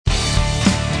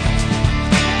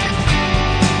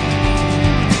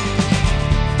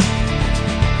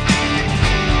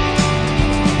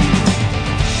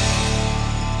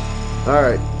All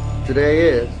right, today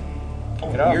is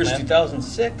The year's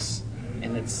 2006,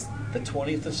 and it's the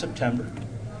 20th of September.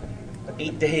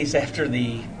 8 days after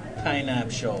the Pine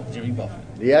Knob show, Jimmy Buffett.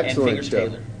 The excellent and Fingers show.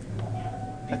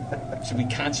 Taylor. Should we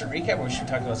concert recap, or should we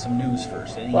talk about some news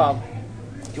first? Well,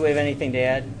 do we have anything to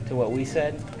add to what we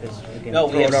said? Because we can No,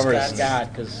 throw we it have over to Scott's.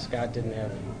 Scott, because Scott didn't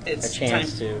have a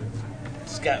chance to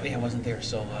Scott, wasn't there,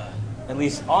 so... at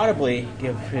least audibly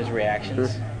give his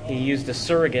reactions. He used a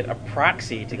surrogate, a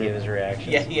proxy, to give his reactions.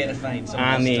 Yeah, he had to find someone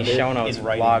on the else to- show notes in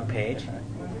writing. blog page.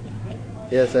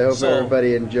 Yes, I hope So-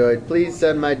 everybody enjoyed. Please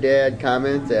send my dad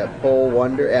comments at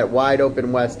pollwonder at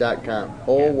wideopenwest.com.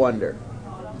 Pollwonder.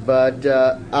 But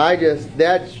I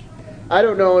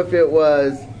don't know if it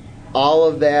was all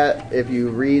of that, if you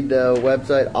read the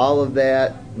website, all of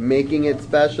that making it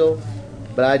special,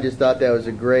 but I just thought that was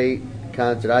a great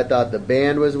concert. I thought the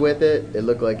band was with it. It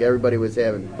looked like everybody was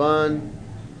having fun.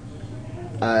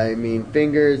 I mean,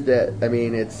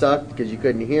 it sucked because you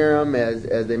couldn't hear them,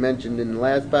 as they mentioned in the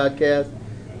last podcast.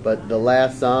 But the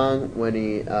last song, when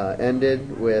he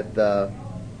ended with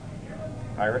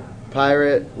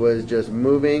Pirate, was just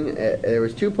moving. There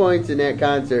was 2 points in that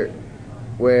concert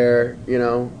where,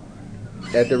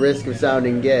 at the risk of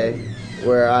sounding gay,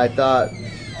 where I thought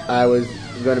I was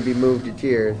going to be moved to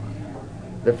tears.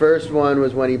 The first one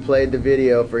was when he played the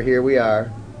video for Here We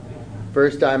Are.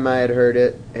 First time I had heard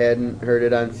it, hadn't heard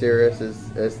it on Sirius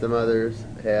as some others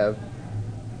have.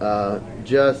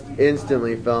 Just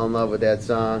instantly fell in love with that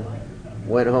song.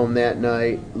 Went home that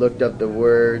night, looked up the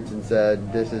words, and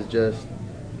said, this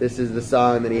is the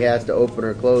song that he has to open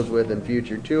or close with in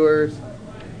future tours.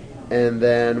 And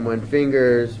then when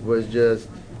Fingers was just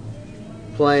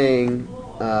playing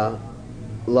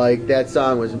like that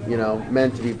song was,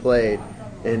 meant to be played,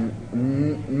 and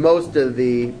most of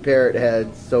the parrot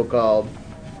heads, so-called,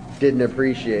 didn't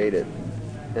appreciate it.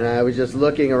 And I was just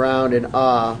looking around in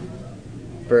awe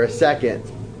for a second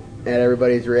at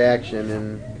everybody's reaction,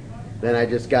 and then I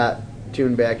just got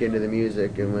tuned back into the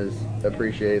music and was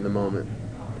appreciating the moment.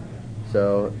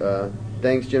 So,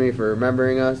 thanks, Jimmy, for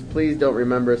remembering us. Please don't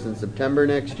remember us in September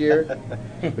next year.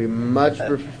 We much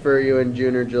prefer you in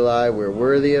June or July. We're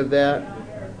worthy of that.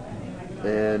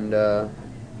 And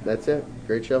that's it.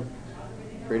 Great show.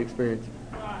 Great experience.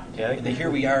 Yeah, the Here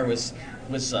We Are was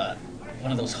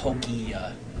one of those hokey...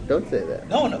 Don't say that.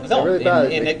 No,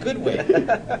 really in a good way.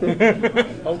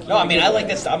 No, I mean, I like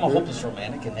that stuff. I'm a hopeless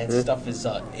romantic, and that stuff is,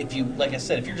 if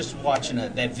you're just watching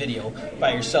that video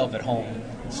by yourself at home,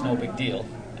 it's no big deal,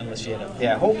 unless you had a...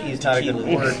 Yeah, hokey is not a good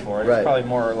word for it. Right. It's probably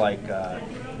more like...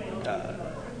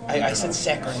 I said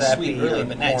saccharine sappy sweet earlier, or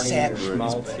but not corny sappy. or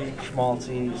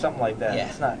schmaltzy, something like that. Yeah.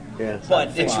 It's not... Yeah.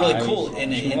 But it's really cool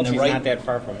in the Schmaltzy's right... not that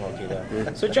far from hokey,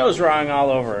 though. So Joe's wrong all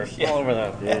over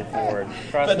the board.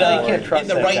 But you can't trust in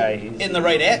the that right guy. He's- in the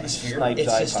right atmosphere, snipes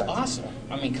it's just iPods. awesome.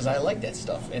 I mean, because I like that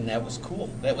stuff, and that was cool.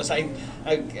 That was I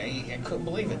couldn't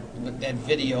believe it. With that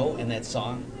video and that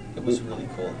song, it was really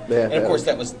cool. Yeah, and of course,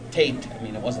 that was taped. I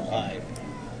mean, it wasn't live.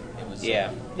 It was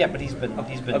Yeah. Yeah, but he's been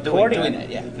According- doing that,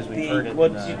 yeah. because we've heard it.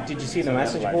 Did you see the some of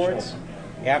message live boards shows.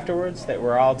 afterwards that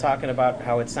were all talking about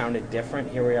how it sounded different?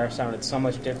 Here We Are sounded so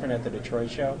much different at the Detroit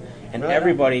show, and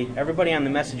Really? everybody on the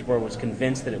message board was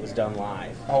convinced that it was done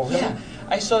live. Oh, really? Yeah,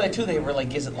 I saw that too. They were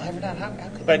like, "Is it live or not?" How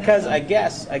could they Because not? I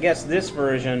guess this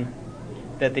version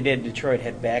that they did in Detroit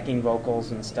had backing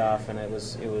vocals and stuff, and it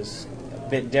was a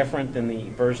bit different than the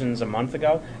versions a month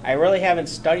ago. I really haven't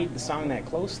studied the song that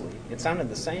closely. It sounded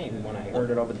the same when I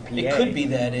heard it over the PA. It could be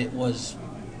that it was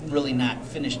really not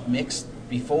finished mixed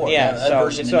before. Yeah, that so,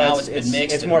 version, so and now it's been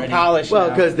mixed. It's and more ready. polished. Well,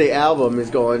 now. because the album is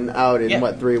going out in,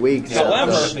 Yeah. 3 weeks? Yeah,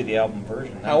 However- this must be the album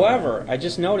version. However, I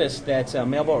just noticed that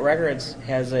Mailboat Records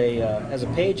has a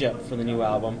page up for the new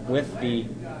album with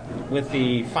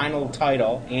the final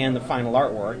title and the final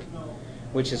artwork,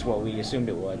 which is what we assumed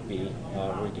it would be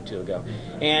a week or two ago.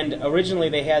 And originally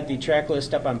they had the track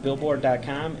list up on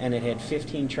Billboard.com, and it had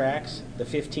 15 tracks. The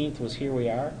 15th was Here We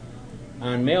Are.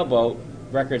 On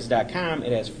MailboatRecords.com,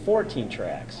 it has 14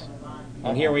 tracks,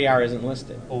 and Here We Are isn't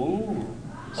listed. Ooh.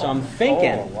 So I'm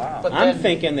thinking, Oh, wow. But I'm then-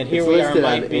 thinking that Here It's We Are listed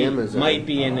on might be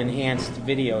Amazon. an enhanced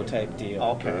video type deal.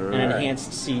 Okay. An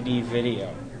enhanced CD video.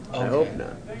 I hope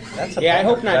not. That's a Yeah, I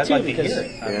bummer, hope not I'd too, like to because hear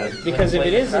it. Yeah. because if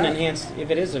it is an track. enhanced, if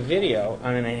it is a video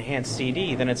on an enhanced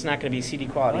CD, then it's not going to be CD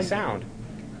quality sound.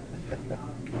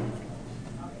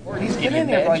 He's been in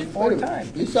there like 4 Wait a minute.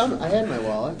 times. You saw me. I had my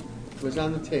wallet. It was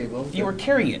on the table. You were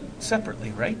carrying it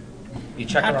separately, right? You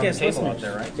check around the Podcast table listeners. out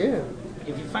there, right? Yeah.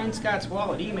 If you find Scott's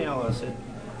wallet, email us at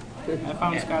I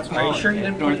found Scott's Are you sure you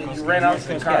didn't put it? You ran out to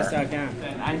the car.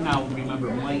 I now remember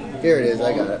Mike. Here it is.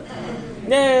 I got it.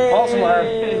 Yay! Baltimore.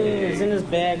 It was in his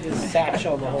bag, his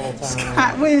satchel the whole time.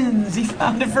 Scott wins. He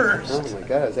found it first. Oh my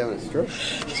god, I was having a stroke.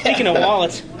 Speaking of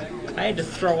wallets, I had to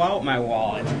throw out my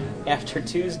wallet after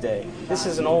Tuesday. This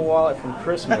is an old wallet from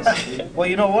Christmas. Well,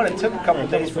 you know what? It took a couple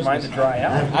of days for mine to dry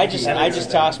out. I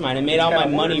just tossed mine. It made all my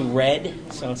money red,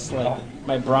 so it's like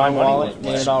my brown My money wallet was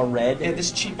made it all red. Yeah, this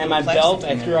cheap And my little belt,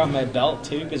 plastic I thing threw out my belt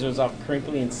too because it was all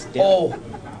crinkly and stiff. Oh,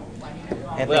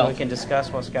 Anything well. we can discuss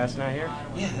while Scott's not here?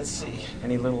 yeah, let's see.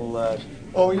 Any little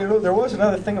Oh, you know, there was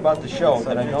another thing about the show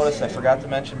that I noticed I forgot to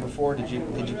mention before. Did you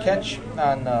catch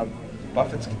on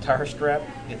Buffett's guitar strap?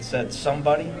 It said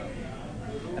somebody,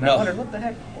 and No. I wondered what the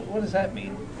heck, what does that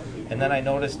mean? And then I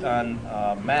noticed on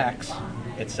Max,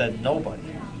 it said nobody.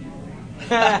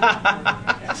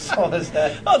 So is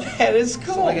that Oh, that is so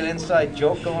cool. like an inside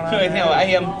joke going on? I there? know. I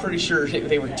am pretty sure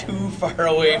they were too far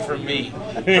away from me.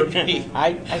 For me,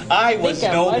 I was think I might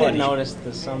have nobody. noticed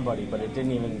the somebody, but it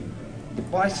didn't even.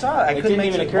 Well, I saw it. I It couldn't didn't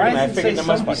even make occur to me. why I does it figured say there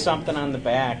must be somebody? something on the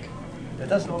back. It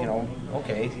doesn't,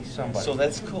 okay, he's somebody. So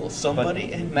that's cool. But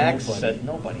Somebody and Max nobody. said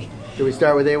nobody. Should we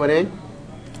start with A1A?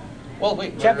 Well,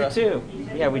 wait. Chapter 2.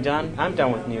 Yeah, we done? I'm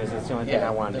done with news. That's the only thing I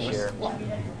wanted to there was- share. well,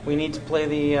 We need to play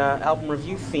the album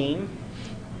review theme,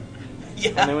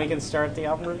 and then yeah. we can start the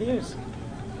album reviews.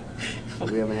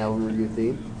 We have an album review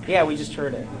theme. Yeah, we just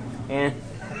heard it, and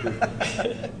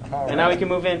All and now we right. can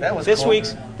move in. That was This cool.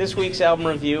 week's album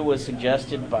review was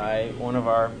suggested by one of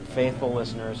our faithful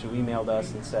listeners who emailed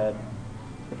us and said,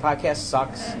 "The podcast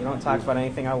sucks. You don't talk about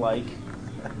anything I like.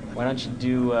 Why don't you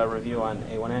do a review on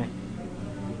A1A?"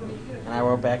 And I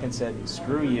wrote back and said,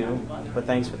 "Screw you, but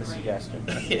thanks for the suggestion."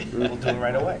 We'll do it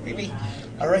right away. Maybe.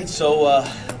 All right. So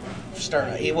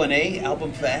start A1A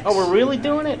album facts. Oh, we're really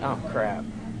doing it? Oh, crap.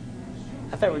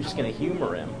 I thought we were just going to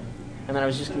humor him. And then I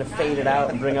was just going to fade it out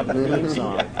and bring up the theme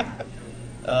song.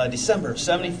 December of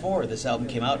 '74, this album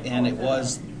came out, and it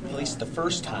was at least the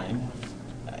first time,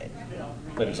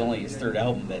 but it was only his third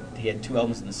album, that he had two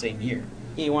albums in the same year.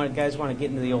 Guys want to get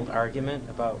into the old argument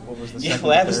about what was the Yeah, second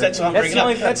well, and third? that's what I'm bringing the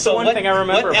only, up. That's So the one thing I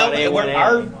remember what about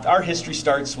album- A1A. Our history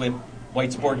starts with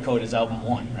White Sport Coat is album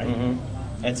 1, right? Mhm.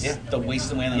 That's Yeah. the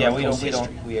Wasteland and Yeah, North we Coast don't,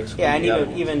 history. we exclude Yeah, and the other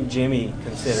one. even Jimmy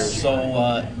considers.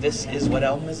 So this is, what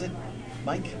album is it,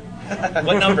 Mike?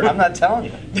 What number? I'm not telling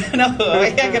you. No,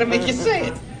 I gotta make you say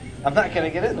it. I'm not going to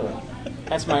get into it.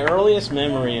 That's my earliest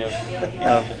memory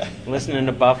of listening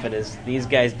to Buffett is these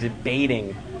guys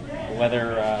debating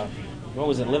whether, what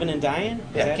was it, Living and Dying? Is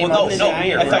Yeah, that came it? out Well, Living no, and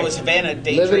Dying, I thought right? it was Havana Living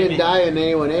Daydreaming. and Dying and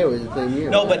A1A was the same year.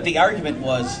 No, but the argument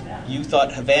was you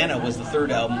thought Havana was the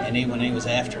third album and A1A was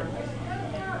after.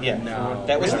 Yeah. No.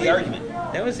 That was the argument.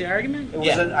 That was the argument? It was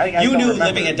Yeah, I you don't knew remember.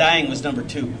 Living and Dying was number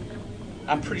 2.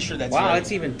 I'm pretty sure that's Wow, right.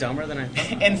 that's even dumber than I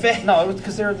thought. In fact, No, it was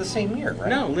because they were the same year, right?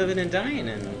 No, Living and Dying.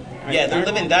 yeah, the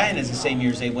Living and Dying is the same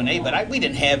year as A1A, but we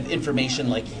didn't have information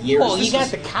like years. Well, This you got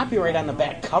was- the copyright on the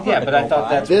back cover. Yeah, to but I go thought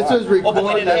by. that's This why. was Oh, but we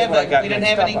recorded. didn't That's have what I got we didn't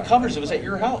mixed have any up on. covers. It was at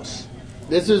your house.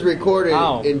 This was recorded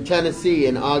Oh. in Tennessee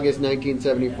in August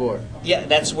 1974. Yeah,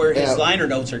 that's where his Yeah. liner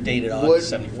notes are dated August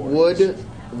 74.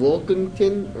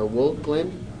 Wilkington or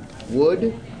Wilklin?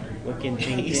 Wood? Looking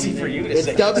Easy for you to It's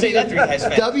say. W- Say that 3 times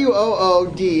fast.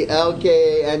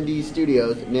 WOODLKAND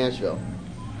Studios, Nashville.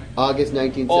 August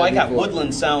 1974. Oh, I got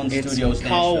Woodland Sound It's Studios,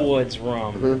 Nashville. Colwood's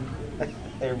room. Mhm.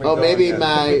 There we Oh, go maybe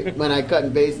again. when I cut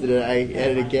and pasted it, I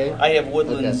added a K. I have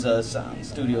Woodlands Sound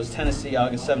Studios, Tennessee,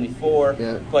 August '74.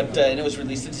 Yeah. But and it was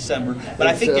released in December. But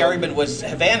I It's, think the argument was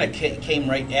Havana came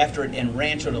right after it, and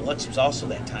Rancho Deluxe was also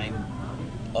that time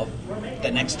of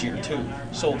the next year too.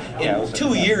 So Yeah, it in was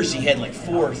 2 years, he had like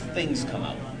 4 things come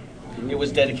out. It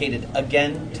was dedicated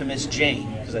again to Miss Jane,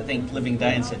 because I think Living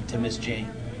Dying said to Miss Jane.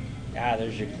 Ah,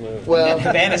 there's your clue. Well, And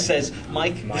Havana says,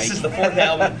 Mike, this is the 4th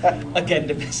album, again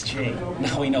to Miss Jane.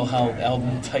 Now we know how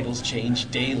album titles change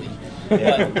daily.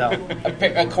 Yeah, But no.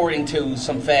 according to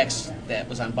some facts that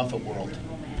was on Buffett World,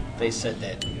 they said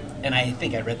that, and I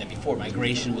think I read that before,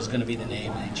 Migration was going to be the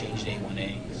name, and they changed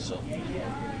A1A. So,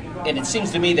 and it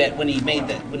seems to me that when he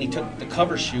took the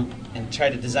cover shoot and tried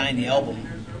to design the album,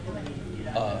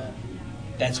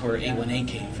 that's where A1A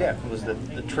came from. Yeah, it was the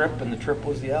trip, and the trip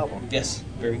was the album. Yes,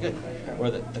 very good. Or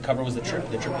the cover was the trip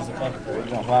was the cover.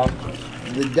 Well,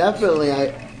 definitely,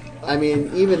 I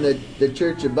mean, even the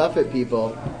Church of Buffett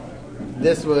people,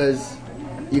 this was,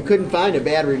 you couldn't find a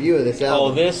bad review of this Oh,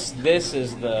 album. this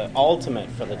is the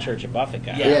ultimate for the Church of Buffett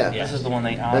guys. Yeah. this is the one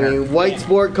they I honored. mean, White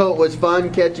Sport Coat was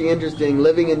fun, catchy, interesting.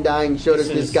 Living and Dying showed us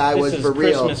this guy was is for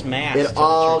real. Christmas Mass to It the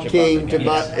all Church of came Buffett to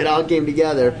guys. it all came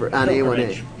together on A1A.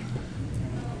 Pilgrimage.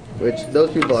 which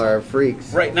those people are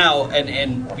freaks. Right now,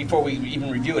 and before we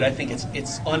even review it, I think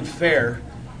it's unfair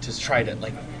to try to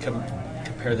like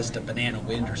compare this to Banana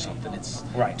Wind or something. It's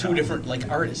Right. two different like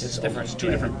artists. It's different, Almost two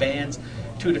yeah. different bands,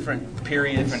 two different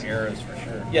periods, Different eras for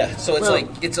sure. Yeah, so it's Well- like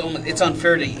it's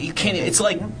unfair to you can't. It's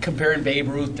like comparing Babe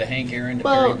Ruth to Hank Aaron to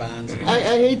Well, Barry Bonds. I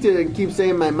hate to keep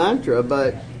saying my mantra,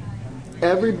 but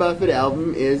every Buffett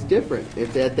album is different.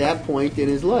 It's at that point in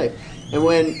his life. And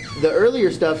when the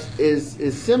earlier stuff is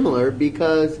similar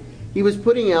because he was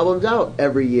putting albums out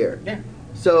every year. Yeah.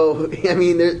 So, I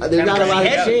mean, there's not a lot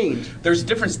of change. There's a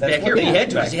difference That's back here. what- He had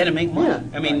to yeah. because he had to make money.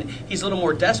 Yeah. I mean, he's a little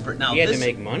more desperate now. He had this, to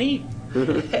make money?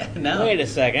 now. Wait a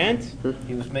second.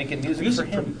 He was making music Music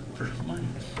for him. for money.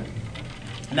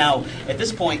 Now, at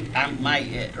this point,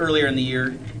 earlier in the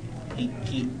year,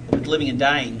 he with Living and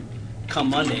Dying, Come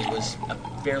Monday was a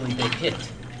fairly big hit.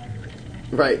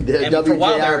 Right, the And for a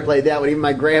while WJR there- played that one, even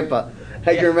my grandpa.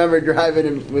 I Yeah. can remember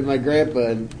driving with my grandpa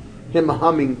and him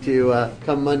humming to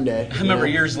Come Monday. I remember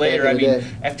you know, years back later. in I the mean, day.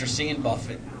 after seeing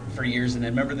Buffett for years, and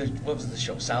then remember what was the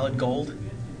show? Solid Gold.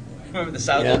 Remember the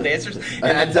Solid Yeah. Gold Dancers? And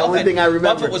That's then the only thing I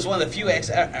remember. Buffett was one of the few acts,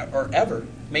 or ever,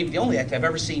 maybe the only act I've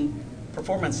ever seen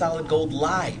perform on Solid Gold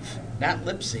live, not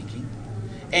lip syncing.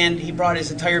 And he brought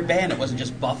his entire band. It wasn't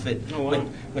just Buffett Oh, wow.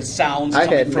 with sounds I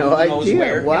coming had from no who knows idea.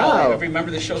 where. Wow. You know, remember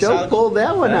the show Joe Solid pulled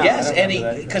that one out. Yes, I don't and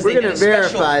remember that. because We're they going did to a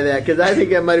special verify that because I think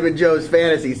that might have been Joe's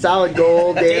fantasy. Solid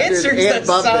Gold, Dancers, dancers. and That's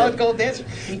Buffett. Solid Gold Dancers.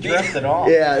 He dressed it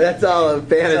all. Yeah, that's all a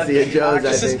fantasy of Joe's, I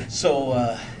This is- think.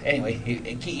 So anyway,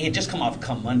 he had just come off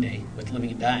Come Monday with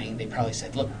Living and Dying. They probably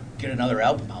said, "Look, get another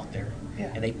album out there,"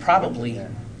 Yeah. and they probably Yeah.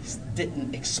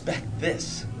 didn't expect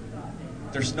this.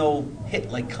 There's no hit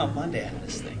like Come Monday out of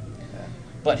this thing,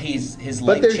 but his But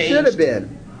life there changed. should have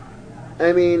been.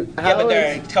 I mean, Yeah, but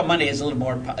is- Come Monday is a little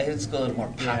more. It's a little more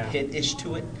pop Yeah. hit-ish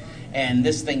to it, and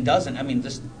this thing doesn't. I mean,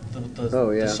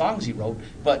 Oh, yeah. the songs he wrote,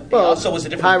 but it well, also was a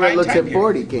different Pirate time Looks at period.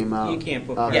 40 came out. You can't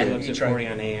put off Yeah, it. Pirate Looks you at tried. 40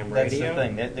 on AM That's radio. the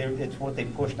thing. It's what they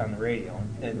pushed on the radio.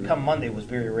 And Come Monday was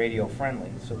very radio friendly,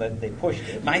 so that they pushed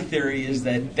it. My theory is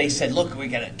that they said, look, we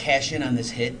got to cash in on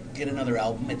this hit, get another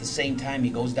album. At the same time,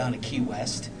 he goes down to Key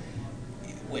West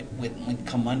when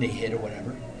Come Monday hit or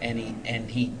whatever, and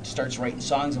he starts writing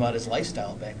songs about his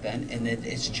lifestyle back then, and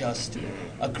it's just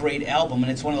a great album.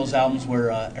 And it's one of those albums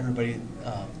where everybody,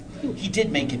 he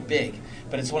did make it big,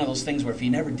 but it's one of those things where if he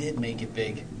never did make it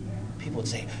big, people would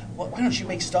say, well, why don't you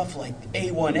make stuff like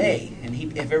A1A? And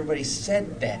if everybody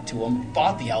said that to him,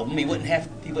 bought the album, he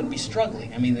wouldn't be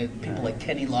struggling. I mean, people like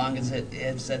Kenny Long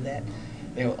have said that.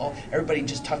 Everybody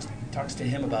just talks to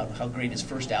him about how great his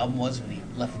first album was when he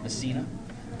left Messina.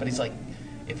 But he's like,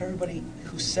 if everybody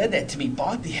who said that to me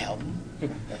bought the album,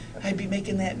 I'd be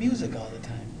making that music all the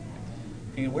time.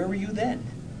 I mean, where were you then?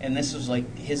 And this was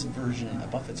like his version,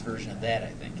 Buffett's version of that, I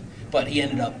think. But he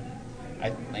ended up,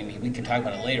 I mean, we can talk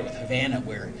about it later with Havana,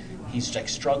 where he's like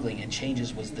struggling, and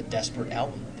Changes was the desperate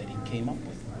album that he came up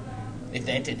with. If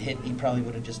that didn't hit, he probably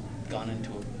would have just gone into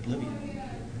oblivion.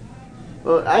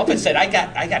 Well, I Buffett think, said, I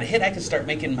got a hit. I can start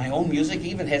making my own music.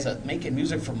 He even has making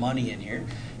music for money in here.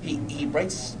 He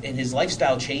writes, and his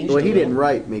lifestyle changed. well, a he little. didn't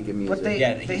write making music. But they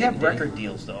Yeah, he have did. record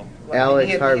deals though.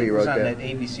 Alex Harvey he wrote was on that. that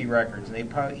ABC Records, and he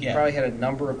probably Yeah. had a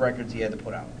number of records he had to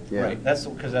put out. Yeah. Right. That's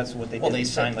because that's what they did. Well, they They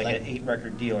signed said, like like- an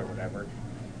 8-record deal or whatever.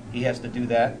 He has to do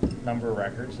that number of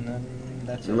records, and then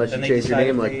that's it. Unless Then you they change your decide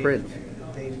name if like they- Prince.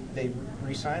 They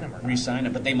re-sign him or not. Re-sign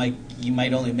it, but he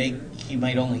might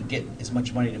only get as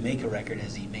much money to make a record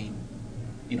as he made,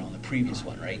 in the previous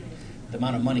one, right? The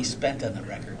amount of money spent on the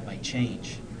record might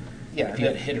change. Yeah, if you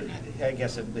had a hit or not. I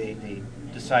guess if they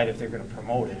decide if they're going to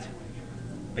promote it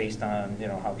based on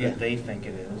how good Yeah. they think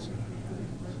it is.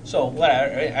 So what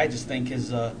I just think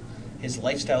his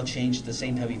lifestyle changed at the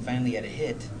same time he finally had a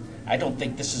hit. I don't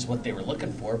think this is what they were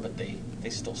looking for, but they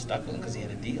still stuck with him because he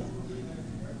had a deal.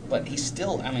 But he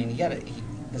still, I mean,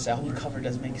 this album cover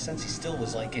doesn't make sense. He still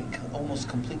was like in almost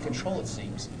complete control, it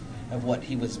seems, of what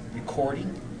he was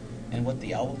recording and what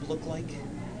the album looked like,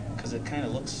 because it kind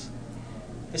of looks.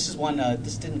 This is one.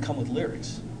 This didn't come with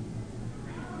lyrics.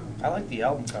 I like the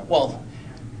album cover. Well,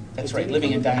 that's It right. didn't Living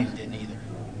come and with Dying didn't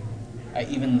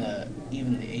either.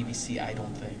 Even the ABC, I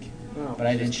don't think. Oh. But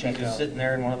I didn't check it Just out. sitting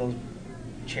there in one of those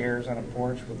chairs on a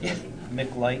porch with Yeah. a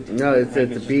Mick Light. No, it's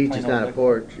Maybe a just beach. plain It's old not a Mick.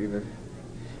 porch even.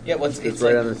 Yeah, well, It's it's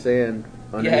right like, on the sand.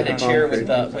 yeah, underneath and a the chair palm with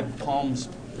tree. with palms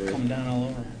Yeah. coming down all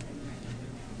over.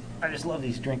 I just love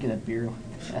these drinking that beer.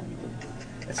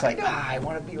 It's like, I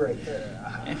want to be right there.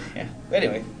 Yeah. But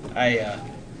anyway,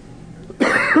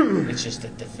 it's just a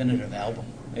definitive album,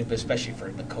 especially for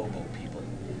the Kobo people.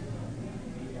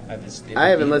 I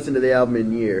haven't listened to the album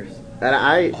in years, and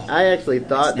I actually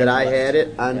thought It's that never I left. had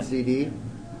it on Yeah. CD,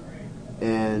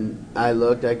 and I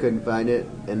looked, I couldn't find it,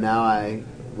 and now I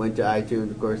went to iTunes,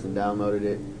 of course, and downloaded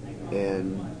it,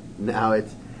 and now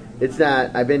it's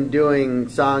not. I've been doing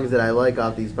songs that I like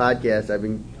off these podcasts. I've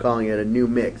been calling it a new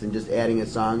mix and just adding a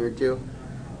song or two.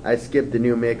 I skipped the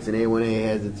new mix, and A1A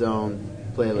has its own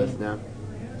playlist now.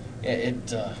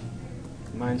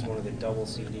 Mine's one of the double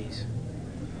CDs.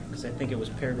 Because I think it was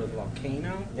paired with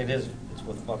Volcano. It is. It's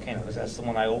with Volcano because that's the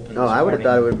one I opened. Oh, this I would have morning.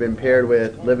 thought it would have been paired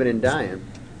with Living and Dying.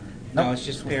 No, it's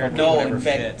just paired with No, whatever in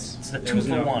fact, fits. it's the There was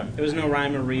 2-for-1. There was no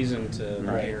rhyme or reason to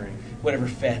Right. pairing. Whatever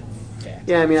fat.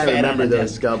 Yeah, I mean, I Fat remember on the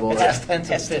those disc. double. Past tense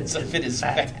Of fit is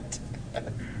fat.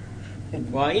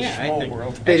 Well, yeah, I Small think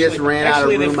world. They just ran out of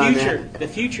actually, room the on future, that. The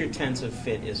future tense of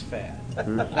fit is fat. I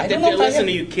don't know if I Listen have,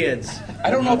 to you kids.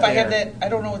 I don't know if I There. have that. I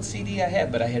don't know what CD I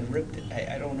had, but I had ripped it.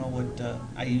 I don't know what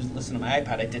I used to listen to my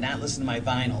iPod. I did not listen to my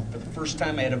vinyl. For the first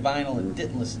time, I had a vinyl and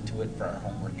didn't listen to it for our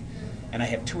homework. And I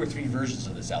have 2 or 3 versions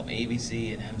of this album,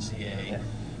 ABC and MCA. Yeah.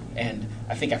 And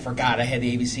I think I forgot I had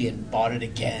the ABC and bought it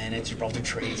again at Gibraltar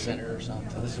Trade Center or So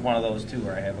something. this is one of those too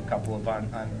where I have a couple of on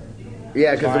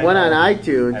Yeah, because the one on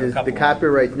iTunes I have a is couple the of-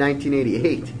 copyright's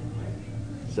 1988.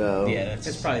 So Yeah, that's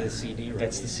It's probably the CD, right?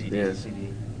 That's the CD. Yeah.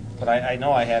 CD. But I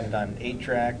know I had it on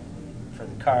 8-track for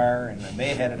the car, and I may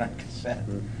have had it on cassette.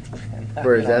 And I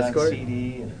For his had it on Escort?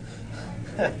 CD. And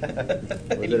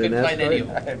You it couldn't an find any Escort?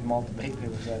 of I them. had multiple. It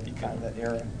was that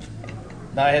era.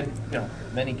 No, I had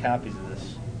many copies of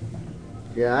this.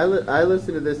 yeah, I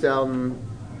listened to this album.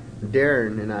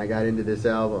 Darren and I got into this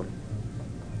album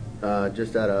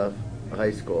just out of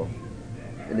high school,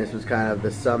 and this was kind of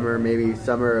the summer, maybe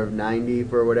summer of '90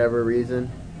 for whatever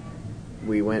reason.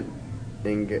 We went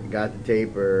and got the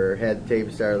tape or had the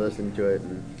tape, started listening to it,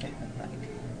 and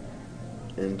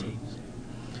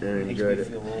Makes enjoyed me it.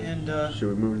 feel old. And Should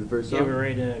we move to the first Yeah, we're song?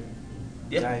 ready to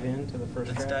Yeah. dive into the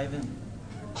first let's track. dive in.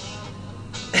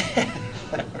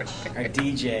 Our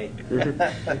DJ.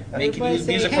 Making Everybody say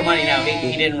music for money now.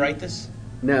 hey. He didn't write this.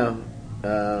 No.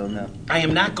 No. I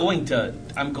am not going to.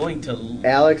 I'm going to.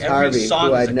 Alex every Harvey, song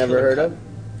who is I'd a never killer heard cut. of.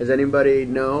 Does anybody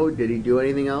know? Did he do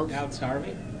anything else? Alex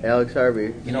Harvey. Alex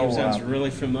Harvey. You know, Name sounds really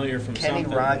familiar from Kenny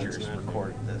something. but Rogers it's not.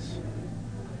 recorded this.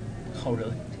 Oh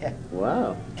really? Yeah.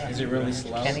 Wow. Is it really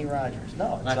slow? Kenny Rogers.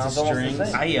 No, it Lots of sounds almost strings. the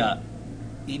same.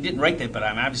 He didn't write that, but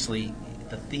I'm obviously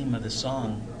the theme of the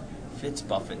song fits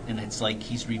Buffett, and it's like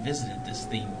he's revisited this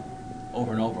theme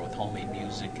over and over with homemade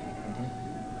music. And,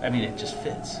 I mean, it just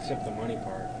fits. Except the money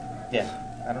part. Yeah.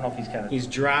 I don't know if he's kind of. He's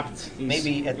dropped.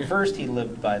 Maybe at first he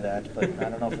lived by that, but I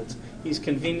don't know if it's. He's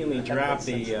conveniently dropped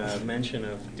That makes the mention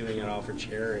of doing it all for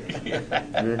charity.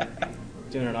 Yeah.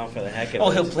 Doing it all for the heck of it. Oh,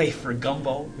 he'll play for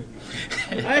Gumbo.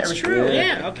 That's true.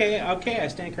 Yeah. Yeah. Okay. I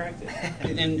stand corrected.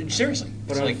 And seriously,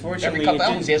 But it's like unfortunately, every couple it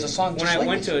albums he has a song when just I like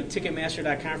went this. to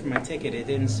Ticketmaster.com for my ticket, it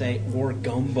didn't say or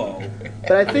gumbo.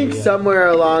 But I think Yeah. somewhere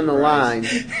along the line,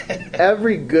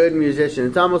 every good musician,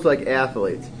 it's almost like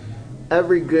athletes.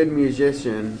 Every good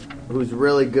musician who's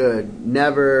really good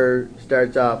never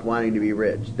starts off wanting to be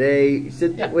rich. They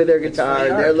sit Yeah, with their it's for guitar the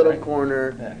in their art, little right?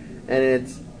 corner, Yeah. and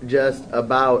it's just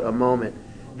about a moment.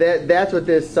 That's what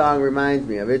this song reminds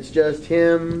me of. It's just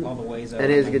him All the ways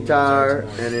and his I guitar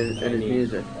lose and his I need.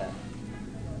 music.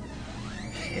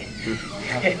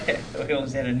 We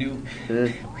almost had a new.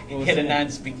 He had a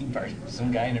non-speaking part.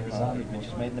 Some guy never saw He it.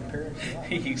 just made an appearance.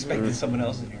 He expected someone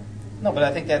else in here. No, but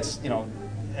I think that's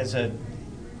as a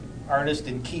artist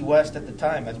in Key West at the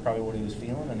time, that's probably what he was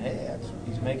feeling, and hey,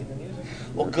 he's making the music.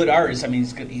 Well, good artists. I mean,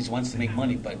 he's good. He wants to make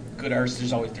money, but good artists.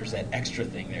 There's that extra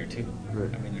thing there too.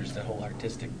 Right. I mean, there's the whole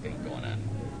artistic thing going on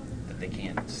that they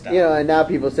can't stop. You know, and now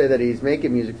people say that he's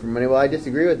making music for money. Well, I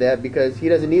disagree with that because he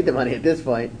doesn't need the money at this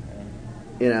point.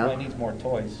 You Well, know. he needs more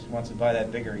toys. He wants to buy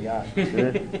that bigger yacht.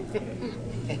 Yeah.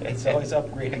 It's always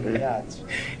upgrading the yachts.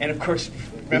 And of course,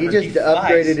 He remember, just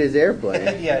upgraded his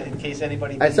airplane. Yeah, in case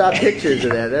anybody. I saw pictures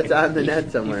of that. That's on the net He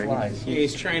somewhere. flies. Yeah,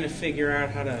 he's trying to figure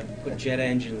out how to put jet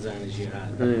engines on his yacht.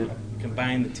 Yeah.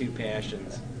 Combine the two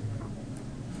passions.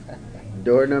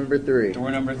 Door number 3.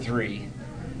 Door number 3.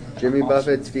 Jimmy Awesome.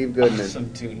 Buffett, Steve Goodman.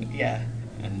 Awesome tune. Yeah.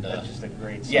 And That's just a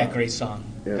great song. yeah, great song.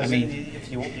 Yeah. I I mean, mean,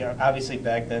 if you obviously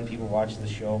back then people watched the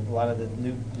show. A lot of the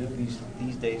newbies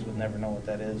these days would never know what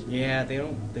that is. Yeah, they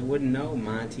wouldn't know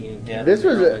Monty and Yeah. Kevin This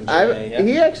was Merrill and Jay. yeah.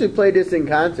 he actually played this in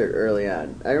concert early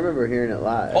on. I remember hearing it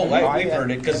live. oh, I we've had-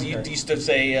 heard it because you used to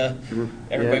say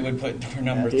everybody Yeah. would put door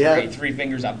number 3, Yeah. 3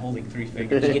 fingers. I'm holding 3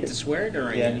 fingers. Did you get to swear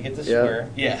during Yeah, it? you get to Yeah. swear.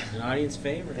 Yeah. An audience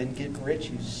favorite. Didn't get rich,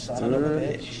 you son of a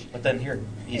bitch. But then here,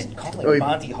 he's calling Oh, he-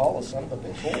 Monty Hall a son of a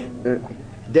bitch.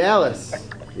 Dallas,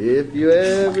 if you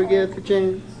ever get the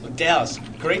chance. Dallas,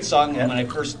 great song. Yeah. And when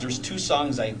there's 2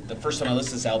 songs the first time I listened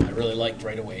to this album I really liked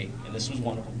right away, and this was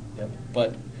one of them. Yep.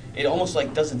 but it almost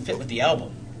like doesn't fit with the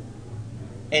album.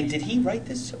 And did he write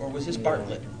this, or was this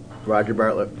Bartlett? Roger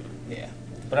Bartlett. Yeah.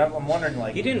 But I'm wondering,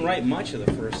 like, He didn't write much of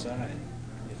the first side,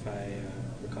 if I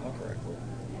recall correctly.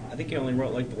 I think he only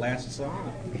wrote like the last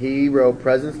song. He wrote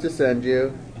Presents to Send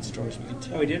You, And stories we could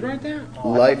tell. Oh, he did write that?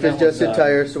 Oh, I Life thought is that Just was, a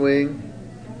Tire Swing,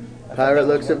 Pirate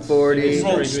Looks at 40, He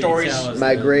wrote stories.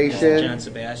 Migration, John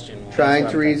Sebastian one. Trying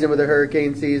to Reason with a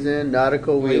Hurricane Season,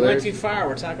 Nautical Well, he went Wheelers. too far.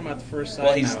 We're talking about the first side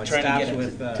Well, he's now. It trying to stops get it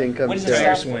with Tin Cup What is Jack. it?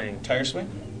 Tire stop? Swing. Tire Swing?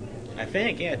 I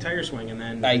think, yeah, Tire Swing, and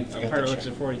then I forgot Pirate to Looks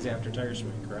check. at 40 is after Tire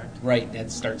Swing, correct? Right,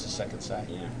 that starts the second side.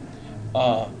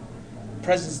 Yeah.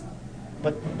 Presents.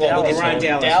 But Well, Dallas, Ron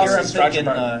Dallas. Dallas Here I'm is Roger thinking,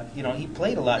 Bartlett. he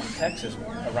played a lot in Texas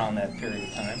around that period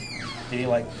of time. Did he,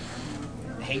 like,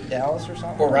 hate Dallas or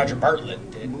something? Or Roger Bartlett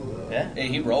did. Yeah? And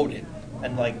he wrote it.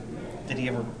 And, like, did he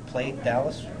ever play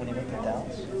Dallas when he went to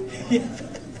Dallas?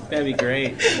 That'd be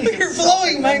great. You're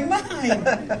blowing my mind.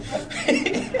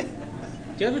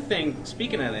 The other thing,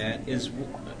 speaking of that, is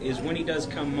when he does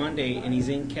Come Monday and he's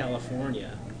in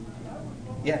California.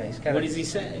 Yeah, he's kind What of... does he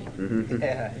say?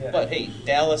 Yeah, yeah. But hey,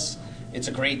 Dallas, it's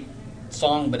a great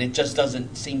song, but it just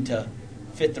doesn't seem to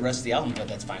fit the rest of the album. But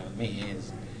that's fine with me.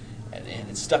 And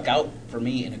it stuck out for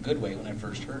me in a good way when I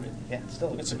first heard it. Yeah,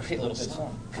 It's a great little good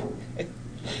song.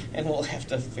 And we'll have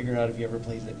to figure out if he ever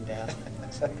plays it in Dallas.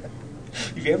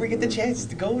 If you ever get the chance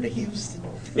to go to Houston.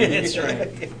 That's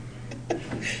right.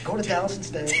 Go to Dallas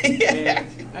instead. Yeah.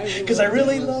 Because I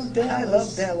really love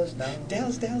Dallas. I love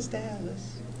Dallas now.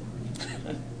 Dallas.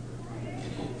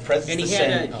 Presents And to he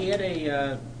Send. had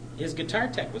a his guitar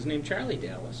tech was named Charlie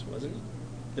Dallas, wasn't he?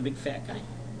 The big fat guy.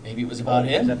 Maybe it was about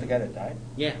Is him. that the guy that died?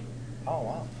 Yeah, Oh,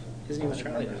 wow. his name was I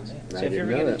didn't Charlie know his Dallas. name. So if you didn't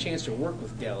ever know get a that. chance to work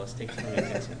with Dallas, take it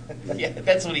from me. Yeah,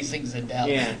 that's what he sings in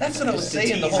Dallas. Yeah. That's what I was Just to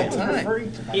saying the tease whole him.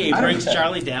 time. Yeah, he I brings don't-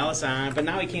 Charlie Dallas on, but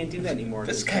now he can't do that anymore.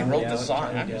 This because guy wrote the Dallas- song,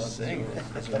 Charlie I'm just Dallas saying.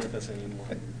 isn't with us anymore.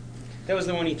 That was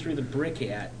the one he threw the brick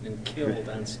at and killed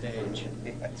on stage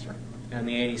Yeah, that's right. on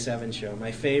the 87 show.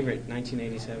 My favorite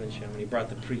 1987 show when he brought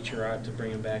the preacher out to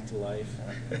bring him back to life.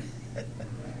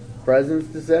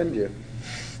 Presents to Send You.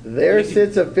 There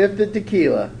sits a fifth of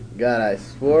tequila. God, I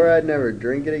swore I'd never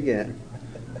drink it again.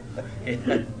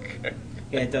 Yeah,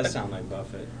 it does sound like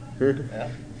Buffett. Yeah.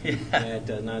 Yeah, it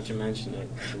does. Now that you mention it.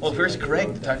 Well, here's It's like Greg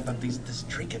he to wrote talk about this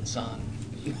drinking song.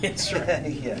 that. That's right.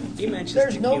 Yeah. He mentions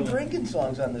There's no tequila. drinking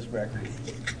songs on this record.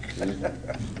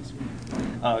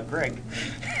 Greg.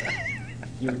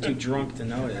 You were too drunk to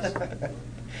notice.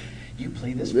 You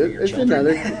play this for your It's children.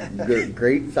 another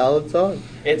great, solid song.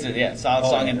 It's a solid Oh,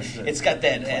 song, yeah, and this is a it's got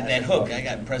that hook. classic.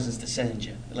 I got presents to send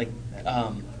you, like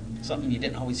something you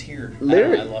didn't always hear. I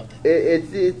loved it.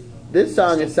 It's this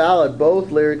song is solid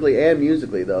both lyrically and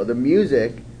musically. Though the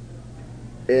music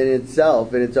in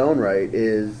itself, in its own right,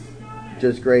 is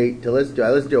just great to listen to.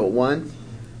 I listened to it once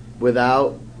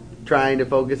without trying to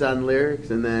focus on the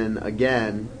lyrics, and then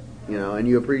again, and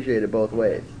you appreciate it both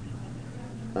ways.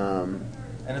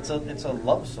 And it's a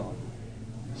love song.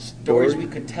 Stories we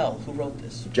could tell. Who wrote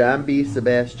this? John B.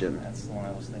 Sebastian. That's the one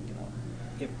I was thinking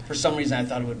of. For some reason, I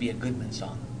thought it would be a Goodman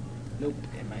song. Nope.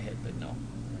 In my head, but no.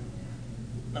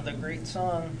 Another great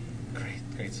song.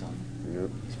 Great song. Yep.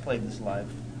 He's played this live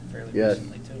fairly Yes.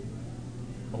 recently too.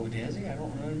 Oh, has he? I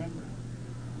don't really remember.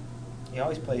 He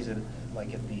always plays it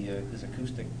like at his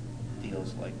acoustic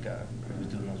deals, like he was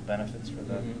doing those benefits for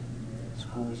the Mhm.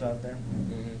 schools out there.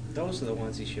 Those are the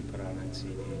ones he should put out on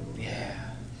CD. Yeah.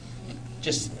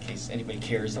 Just in case anybody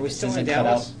cares. Are we this still in isn't cut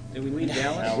Dallas? out. Did we leave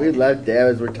Dallas? We left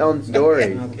Davis. We're telling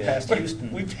stories. Okay. Past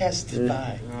Houston. We passed it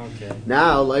by. Okay.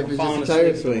 Now life I'm is falling just a tire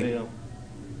asleep at the swing. wheel.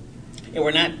 Yeah,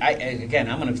 we're not. Again,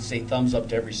 I'm going to say thumbs up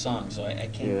to every song, so I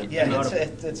can't. Yeah. Get Yeah,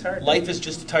 it's hard. Life is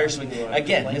just a tire swing.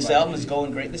 Again, Complain this about album it. is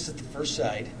going great. This is the first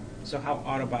side. So how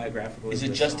autobiographical Is is it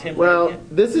this just song? him? Well,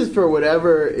 this is for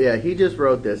whatever. Yeah, he just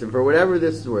wrote this, and for whatever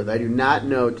this is worth, I do not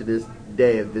know to this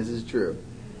day if this is true.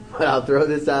 But I'll throw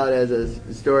this out as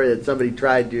a story that somebody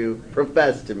tried to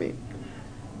profess to me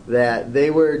that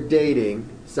they were dating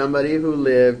somebody who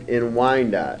lived in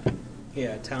Wyandotte,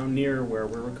 Yeah, a town near where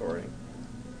we're recording.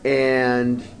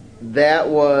 and that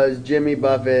was Jimmy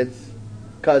Buffett's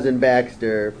cousin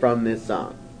Baxter from this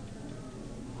song.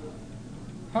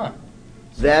 Huh.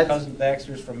 That's Cousin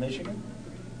Baxter's from Michigan?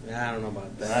 I don't know about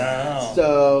I that. don't know.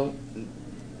 so.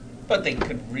 But they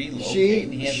could relocate.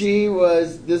 and he has- She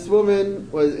was this woman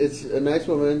was it's a nice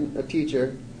woman, a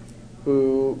teacher,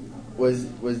 who was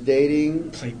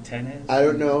dating. played tennis. I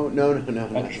don't know. No.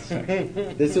 Okay, sorry.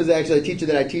 This was actually a teacher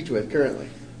that I teach with currently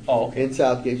Oh, okay. in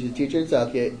Southgate. She's a teacher in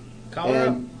Southgate, Call her up.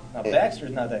 and Now,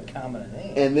 Baxter's not that common a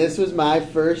name. And this was my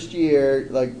first year,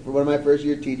 like one of my first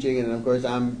year teaching, and of course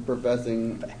I'm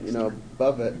professing,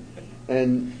 Buffett.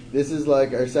 And this is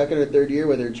like our second or third year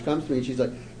with her. She comes to me and she's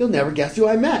like, "You'll never guess who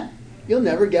I met. You'll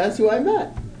never guess who I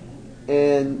met."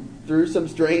 And through some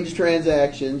strange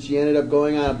transactions, she ended up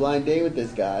going on a blind date with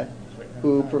this guy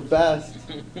who professed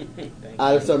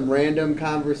out of some random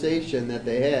conversation that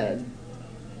they had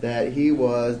that he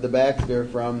was the Baxter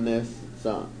from this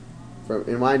song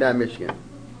in Wyandotte, Michigan.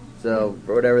 So,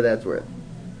 for whatever that's worth.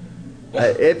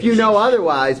 If you know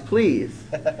otherwise, please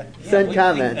send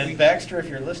comments. And Baxter, if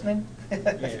you're listening,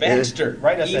 Baxter.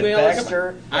 write us Email at us.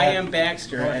 Baxter. I am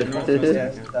Baxter at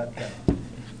northwest.com.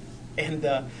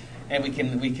 And we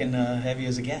can have you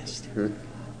as a guest,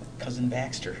 Cousin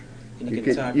Baxter.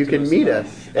 You can meet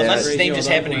us. Unless his name Radio just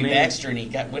happened to be Local Baxter and he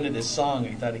got wind of this song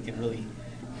and he thought he could really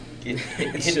get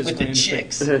hit with the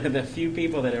chicks. The few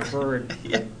people that have heard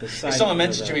the side. If someone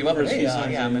mentioned Jimmy Buffett, first hey, few songs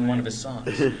I'm in anyway. one of his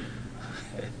songs.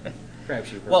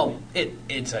 Perhaps you've heard Well, it.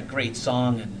 it's a great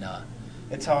song and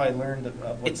It's how I learned.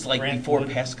 What it's like Grant before Wood-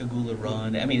 Pascagoula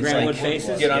Run. I mean, it's Grant like Wood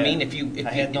Faces? you know what I Yeah. mean. If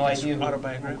I had no idea who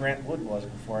autobiography. Grant Wood was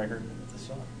before I heard the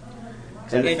song.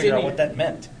 And So I had to it figure out didn't what that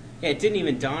meant. Yeah, it didn't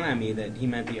even dawn on me that he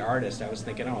meant the artist. I was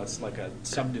thinking, oh, it's like a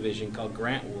subdivision called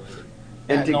Grantwood. I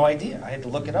And had to- no idea. I had to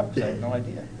look it up because I had no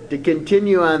idea. To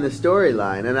continue on the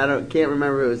storyline, and can't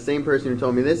remember if it was the same person who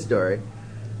told me this story,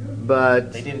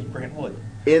 but They did it Grant Wood.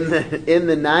 in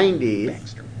the 90s,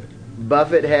 Baxter Wood.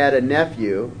 Buffett had a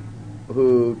nephew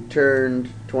who turned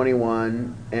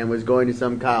 21 and was going to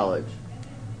some college.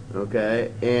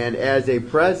 Okay? And as a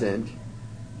present,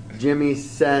 Jimmy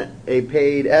sent a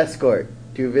paid escort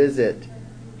to visit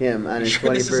him on his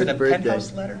Sure, this 21st isn't a birthday.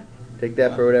 penthouse letter. Take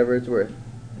that for whatever it's worth.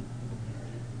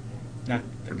 No.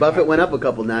 Buffett went up a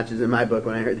couple notches in my book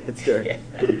when I heard that story.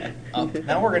 Up.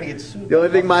 Now we're going to get sued. The only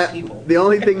by thing my people. the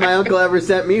only thing my uncle ever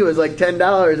sent me was like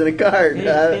 $10 in a card.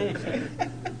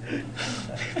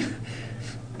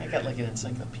 I got like an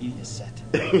encyclopedia set.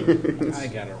 I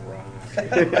got a rock.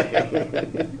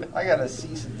 I got a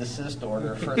cease and desist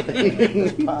order for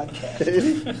this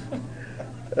podcast.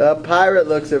 Pirate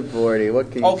looks at 40.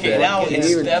 What can you Okay, say? now What can it's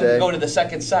you even I'm say? going to the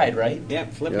second side, right? Yeah,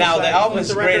 flip Now the side, album flip is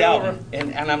the a great record album, over.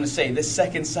 and I'm going to say this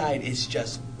second side is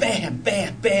just bam,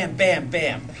 bam, bam, bam,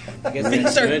 bam. I guess These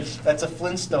that's are- good. That's a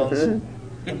Flintstones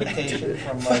imitation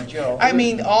from Joe. I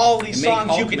mean, all these Make songs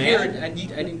you Hulk could mad? hear. I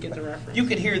didn't get the reference. You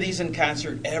could hear these in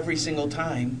concert every single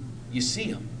time you see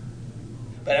them.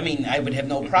 But I mean, I would have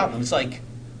no problem. It's like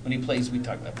when he plays. We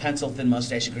talk about Pencil, Thin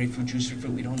Mustache, and Grapefruit Juice for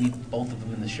Fruit. We don't need both of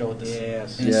them in the show in the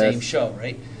Yes. same Yes. show,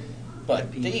 right?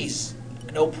 But Piece. these,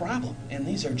 no problem. And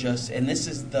these are just. And this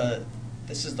is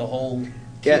the whole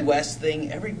Key Yeah. West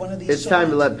thing. Every one of these. It's time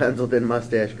to songs. let Pencilton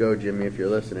Mustache go, Jimmy, if you're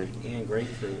listening, And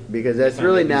grapefruit. because that's If I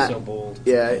really may be not. so bold.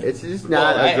 Yeah, it's just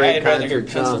not Well, a great I'd rather hear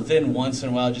concert Pencil song. Thin once in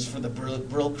a while just for the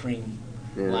Brill Cream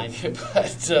Yeah. line.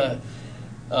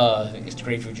 But it's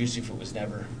Grapefruit Juicy Fruit was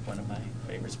never one of my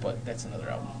favorites, but that's another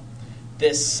album.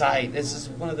 This is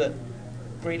one of the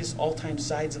greatest all-time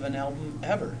sides of an album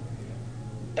ever.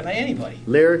 By anybody.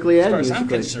 Lyrically As and far as I'm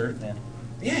musically, concerned.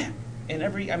 Yeah.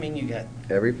 And you got,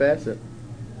 every facet.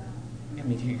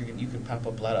 you could pop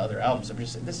up a lot of other albums. I'm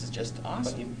just saying, this is just But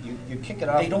awesome. you kick it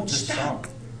off They don't with this stop.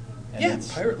 song. And Yeah,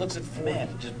 it's- Pirate looks at 40. Man,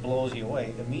 it just blows you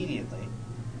away immediately.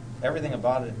 Everything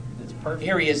about it is perfect.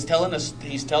 Here he is telling us.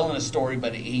 He's telling a story,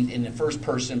 but he in the first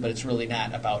person. But it's really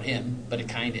not about him. But it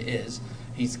kind of is.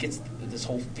 He gets this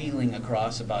whole feeling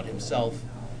across about himself,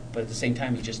 but at the same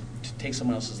time, he just takes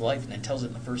someone else's life and then tells it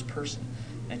in the first person.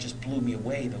 And it just blew me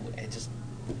away.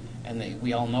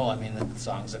 We all know. I mean, the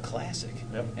song's a classic.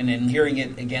 Yep. And then hearing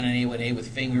it again in A1A with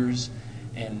Fingers,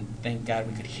 and thank God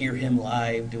we could hear him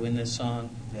live doing this song.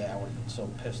 Yeah, I would have been so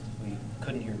pissed if we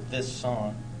couldn't hear this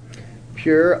song.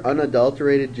 Pure,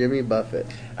 unadulterated Jimmy Buffett.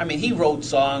 I mean, he wrote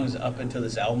songs up until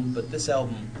this album, but this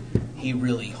album, he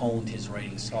really honed his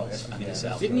writing skills on this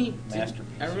album. Didn't he? Masterpiece.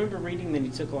 I remember reading that he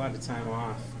took a lot of time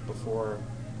off before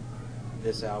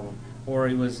this album, or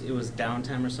it was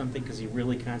downtime or something because he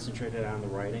really concentrated on the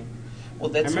writing. Well,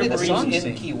 that's I the way the remember song He's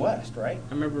sing. in Key West, right?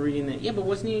 I remember reading that. Yeah, but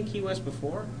wasn't he in Key West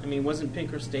before? I mean, wasn't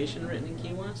Pinker Station written in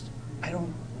Key West? I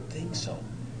don't think so.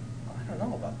 I don't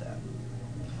know about that.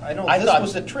 I know I this thought-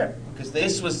 was the trip because they.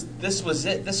 This was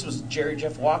it. This was Jerry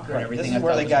Jeff Walker and Right, everything. this is I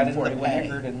where thought they was got into before the he went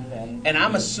in. Packard and And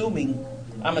I'm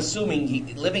assuming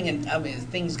he living in. I mean,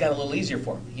 things got a little easier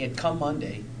for him. He had come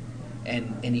Monday,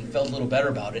 and he felt a little better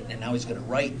about it. And now he's going to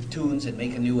write tunes and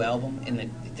make a new album. And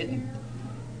it didn't.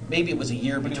 Maybe it was a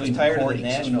year he was between tired of the recordings.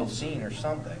 Who Nashville knows? scene or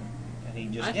something, and he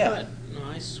just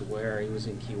I swear he was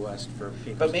in Key West for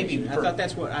Pinker But maybe Station. I for- thought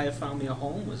that's what I Have Found Me a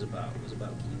Home was about. Was about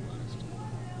Key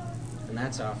West. and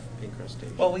that's off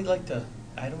Incrustation. Well, we'd like to.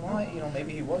 I don't Well, know.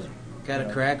 maybe he was. Got to you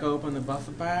know, crack open the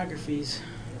Buffett biographies.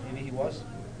 Maybe he was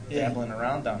Yeah. dabbling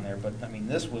around down there, but I mean,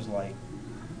 this was like,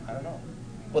 I don't know.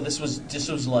 Well, this was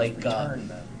like, Return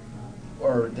then.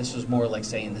 or this was more like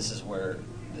saying this is where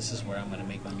I'm going to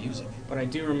make my music. But I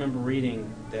do remember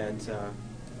reading that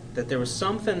that there was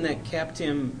something that kept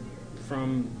him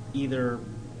from either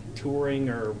touring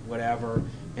or whatever,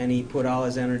 and he put all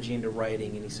his energy into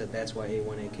writing, and he said that's why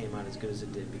A1A came out as good as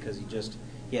it did, because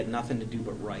he had nothing to do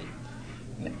but write.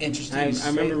 Interesting. I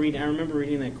remember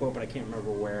reading that quote, but I can't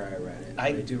remember where I read it.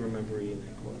 I do remember reading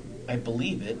that quote. I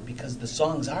believe it because the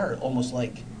songs are almost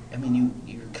like. I mean,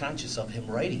 you're conscious of him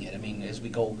writing it. I mean, as we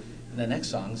go to the next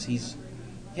songs, he's.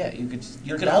 Yeah, you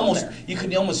could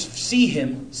almost see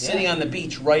him sitting on the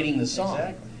beach writing the song,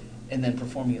 Exactly. and then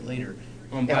performing it later.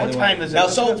 By What the time way, is it? Now,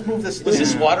 Let's move this. Was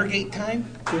this Watergate time?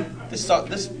 This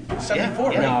 74,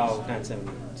 Yeah. right? no, not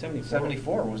 70. 74.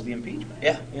 74 was the impeachment.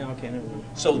 Yeah. Yeah, okay, never mind.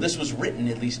 So this was written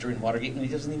at least during Watergate, and he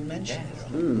doesn't even mention it.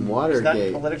 It's not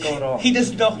Watergate. political at all. He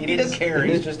doesn't know. He didn't care.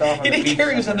 He's just off on He the didn't beach. care.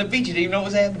 He was on the beach. He didn't even know what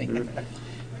was happening.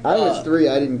 I was 3.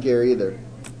 I didn't care either.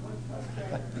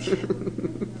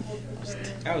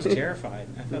 I was terrified.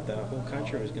 I thought the whole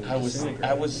country was going to disintegrate.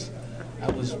 I was I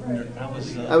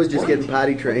was just getting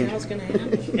potty What the trained. hell's going to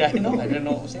happen? Yeah, I know. I didn't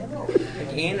know what was happening.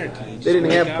 Like anarchy. Just They didn't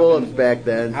wake have up pull-ups and back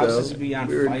then, so houses would be on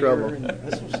we were in fire. trouble. and-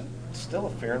 This was still a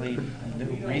fairly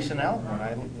new, recent album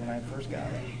when I first got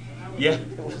it. Yeah.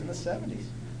 It was in the 70s.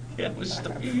 Yeah, it was just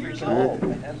a few years Freaking old.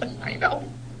 old, man. I know.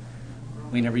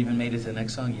 We never even made it to the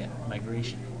next song yet,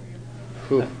 Migration.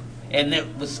 Whew. And it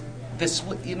was this.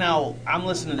 I'm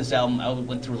listening to this album. I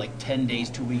went through like 10 days,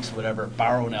 2 weeks, whatever,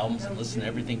 borrowing albums and listening to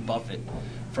everything Buffett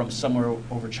from somewhere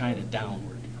over China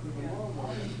downward.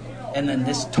 And then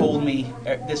this told me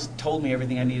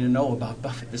everything I needed to know about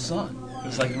Buffett. This song. It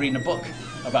was like reading a book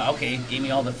about it gave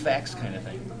me all the facts kind of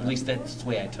thing. At least that's the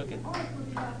way I took it.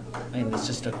 And it's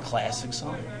just a classic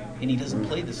song, and he doesn't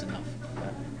play this enough.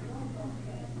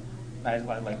 I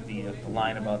like the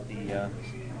line about the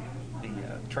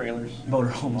trailers.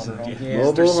 Motorhomes. Motorhomes. Yeah.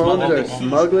 Mobile They're homes smuggling are the keys.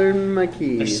 smuggling my They're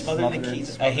keys. smuggling the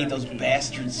keys. I hate those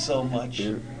bastards so much.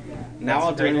 Yeah. Now That's I'll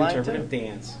a do great an line, interpretive too.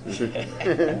 dance.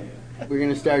 We're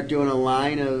gonna start doing a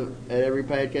line at every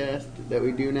podcast that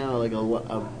we do now, like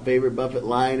a favorite Buffett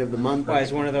line of the month. Why,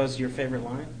 is one of those your favorite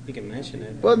line? You can mention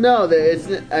it. Well, no, it's.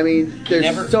 I mean, there's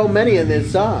Never- so many in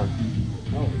this song.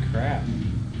 Holy crap.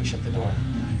 We shut the door.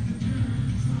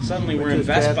 Suddenly we're Which in is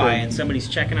Best Buy Catherine. and somebody's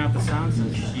checking out the sound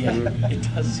system. Yeah, it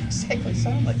does exactly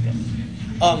sound like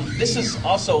that. This is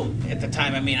also at the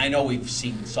time. I mean, I know we've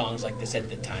seen songs like this at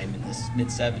the time in the mid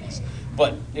 '70s,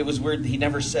 but it was weird. He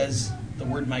never says the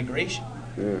word migration.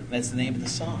 Yeah. That's the name of the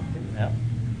song. Yeah.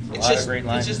 It's a lot just of great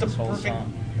lines it's just in a this whole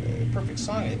perfect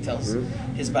song. song. It tells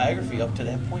Mhm. his biography up to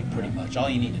that point, pretty much. All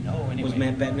you need to know, anyway. Was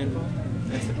Matt Benton involved?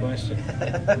 That's the question.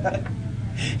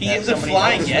 He That isn't somebody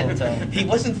flying else yet. will tell. He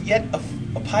wasn't yet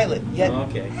a pilot yet. Oh,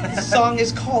 okay. The song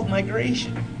is called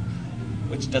Migration,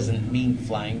 which doesn't mean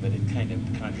flying, but it kind of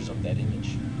conjures up that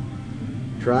image.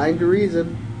 Trying to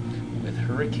reason. With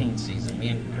hurricane season, me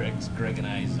and Greg and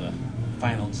I's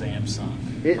final exam song.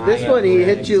 This My one, he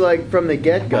Greg. hit you like from the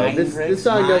get go. Mine, This Greg,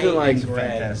 song doesn't like.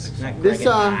 fantastic song. Not This Greg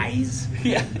and song- Eyes.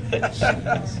 Yeah.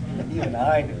 Even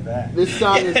I knew that. This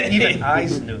song is. Even I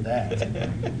knew that.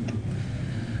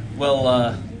 Well,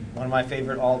 One of my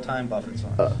favorite all-time Buffett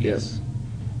songs. Yes.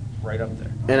 Right up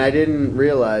there. And I didn't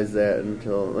realize that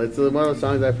until it's one of those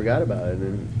songs I forgot about, and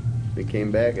then it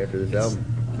came back after this album.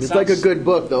 It's sounds- like a good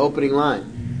book. The opening line.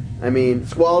 I mean,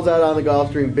 squalls out on the Gulf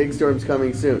Stream, big storms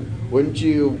coming soon. Wouldn't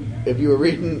you, if you were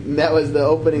reading, and that was the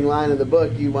opening line of the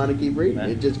book, you want to keep reading.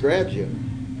 It just grabs you.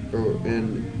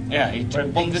 And yeah. He But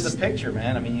it well, paints this, the picture,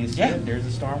 man. I mean, you see Yeah. it. There's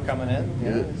a storm coming in. Yeah.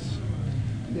 It's-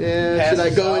 yeah, should I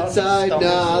Passes go out, inside? No,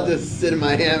 stumbles I'll up. just sit in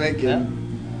my hammock yeah.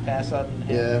 and Pass out. And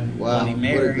yeah. Wow, when he what a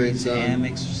married great his song.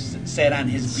 hammocks, sat on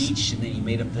his beach, and then he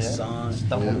made up the song.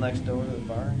 Stumbled Yeah. next door to the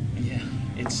bar. Yeah,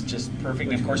 it's just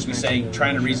perfect. And of course, we sang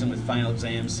 "Trying to Reason" with final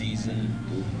exam season.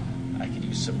 I could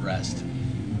use some rest,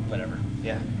 whatever.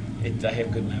 Yeah. I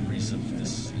have good memories of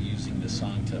this using this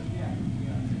song to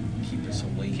keep us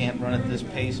awake. You can't run at this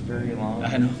pace very long.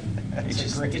 I know.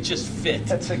 That's a great- It just fit.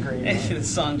 That's a great And line. the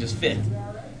song just fit.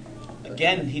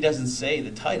 Again, he doesn't say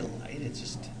the title, right? It's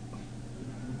just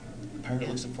Pirate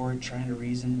looks forward, trying to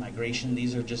reason, migration.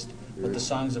 These are just what the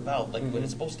song's about, like what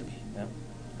it's supposed to be, Yeah.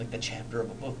 like the chapter of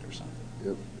a book or something.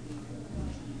 Yep.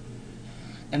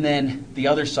 And then the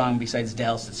other song besides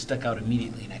Dallas that stuck out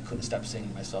immediately, and I couldn't stop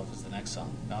singing myself, was the next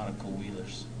song, Nautical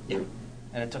Wheelers.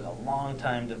 And it took a long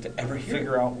time to To ever hear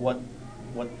figure out what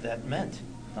that meant.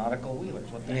 Nautical wheelers.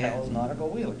 What the Yeah. hell is nautical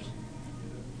wheelers?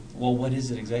 Well, what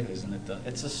is it exactly? Isn't it the...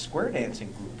 It's a square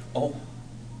dancing group. Oh.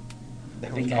 They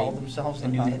I think call I- themselves I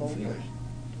the knew that. Hot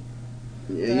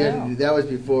Yeah, that was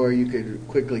before you could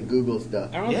quickly Google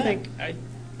stuff. I don't Yeah. think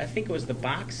I think it was the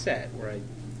box set where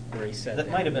he said That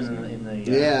might have been in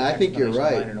the Yeah, I think you're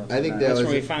explanation right. liner notes I think on that That's was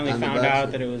where we finally on the found back out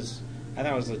sheet. that it was. I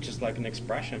thought it was just like an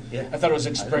expression. Yeah. I thought it was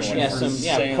expression Yeah, for some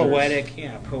sailors.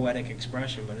 poetic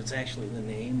expression, but it's actually the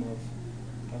name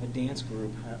of a dance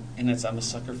group. And I'm a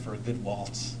sucker for a good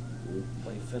waltz.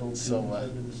 Play fiddle So, to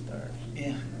under the stars.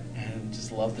 Yeah, and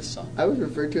just love the song. I was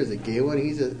referred to as a gay one.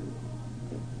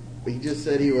 He just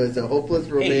said he was a hopeless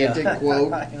Hey, romantic,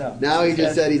 quote. I know. Now he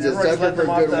just said he's a Everybody's sucker for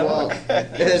letting him good off waltz.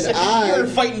 that And You're I,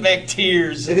 fighting back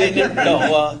tears.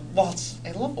 Waltz.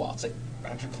 I love waltz.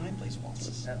 Roger Klein plays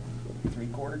waltzes.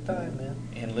 3/4 time, man.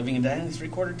 And Living and Dying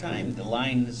 3/4 time. The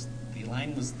line was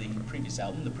the previous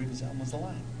album. The previous album was the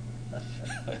line.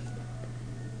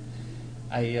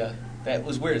 That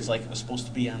was weird. It's like it was supposed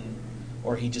to be on,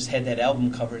 or he just had that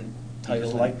album cover and title.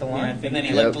 just liked the line. Yeah, I and think then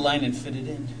he Yep. liked the line and fit it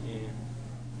in. Yeah.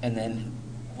 And then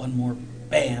one more,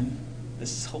 bam!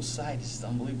 This whole side is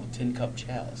unbelievable. Tin Cup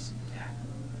Chalice.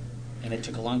 And it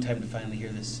took a long time to finally hear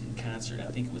this in concert.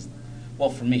 I think it was, well,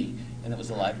 for me, and it was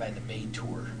the Live by the Bay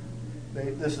tour.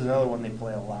 This is another one they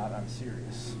play a lot on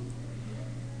Sirius.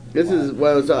 this is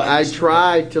well. So I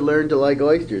tried to learn to like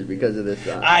oysters because of this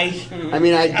song. I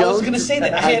mean, I don't. was going to say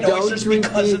that. I had don't oysters drink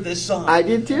because meat. of this song. I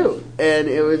did too, and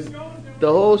it was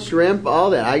the whole shrimp,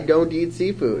 all that. I don't eat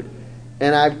seafood,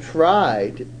 and I've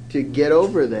tried to get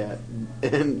over that,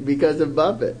 and because of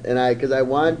Buffett, and because I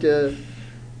want to,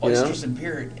 Oysters and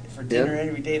beer for dinner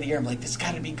every day of the year. I'm like, this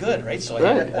got to be good, right? So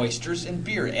I had oysters and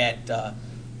beer at,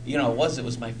 it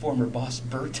was my former boss,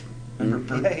 Bert.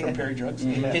 Remember Bert from Perry Drugs?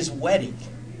 Yeah. His wedding.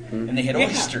 And they had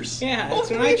oysters. Yeah,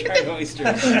 that's when I tried oysters.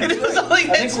 And it was like,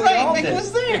 that's we all right, Nick did.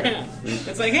 was there. Yeah.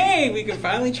 It's like, hey, we can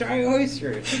finally try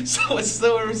oysters. So I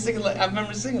was singing, I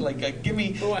remember singing, give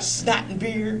me snot and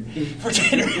beer for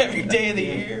dinner every day of the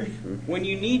year. When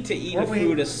you need to eat Weren't a we-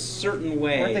 food a certain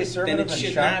way, weren't they serving then it them in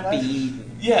should shot not be glass? eaten.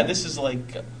 Yeah, this is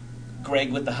like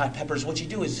Greg with the hot peppers. What you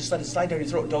do is just let it slide down your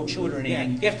throat. Don't chew it or Yeah,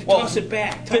 anything. you have to Well, toss it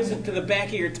back. Toss it to the back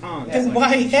of your tongue. Then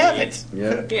why have it?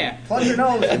 Yeah. Yeah. Plunge your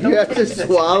nose. and You don't have to twist it.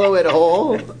 swallow it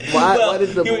whole. Why? Well, what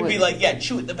is the it point? would be like,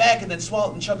 chew it in the back and then swallow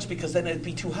it in chunks because then it'd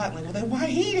be too hot. Like, well, then why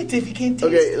eat it if you can't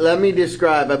taste Okay, it? let me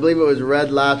describe. I believe it was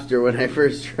Red Lobster when I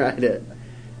first tried it.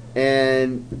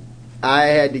 And I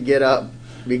had to get up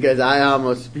because I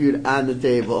almost spewed on the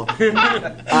table. I You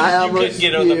almost couldn't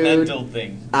get over the spewed mental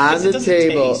thing. on 'Cause it the doesn't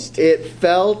table. taste. It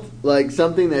felt like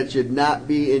something that should not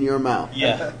be in your mouth.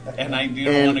 Yeah, and you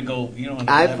don't And want to go. You don't want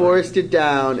to. I forced it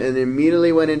down and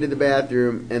immediately went into the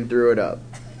bathroom and threw it up.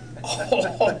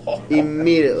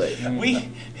 Immediately.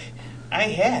 I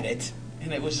had it,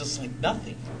 and it was just like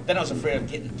nothing. Then I was afraid of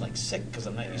getting like sick because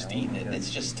I'm not used to eating it.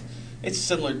 It's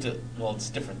similar to, well, it's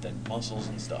different than mussels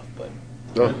and stuff, but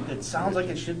Oh, It sounds like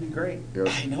it should be great.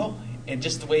 I know. And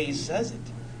just the way he says it,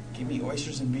 give me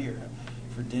oysters and beer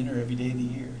for dinner every day of the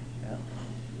year. Yeah.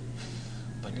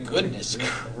 But goodness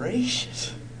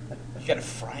gracious, you got to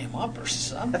fry them up or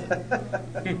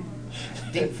something.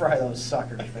 Deep fry those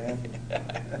suckers, man.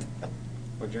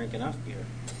 Or drink enough beer.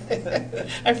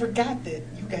 I forgot that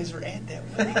you guys were at that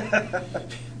wedding.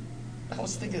 I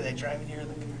was thinking of that driving here in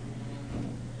the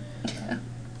car.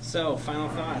 So, final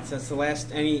thoughts. That's the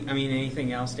last.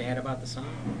 Anything else to add about the song?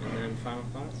 And then final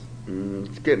thoughts.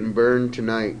 it's getting burned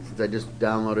tonight since I just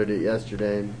downloaded it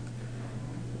yesterday. And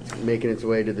it's making its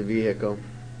way to the vehicle.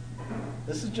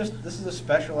 This is a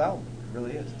special album. It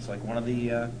really is. It's like one of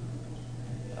the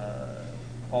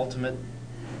ultimate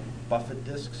Buffett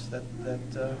discs that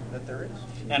there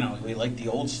is. I know we like the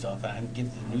old stuff. I give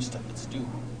the new stuff its due.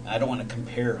 I don't want to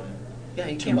compare them. Yeah,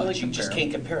 you too can't much. really You just compare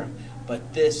 'em. can't compare them.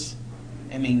 But this,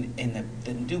 and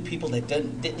the new people that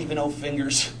didn't even know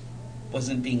Fingers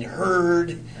wasn't being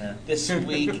heard Yeah. this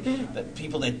week. The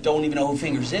people that don't even know who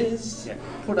Fingers is, Yeah.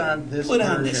 Put on this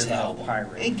version of album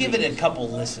Pirate. and give it a couple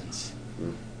listens.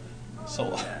 So,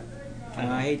 Well,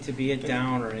 I hate to be a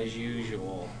downer as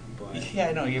usual, but yeah,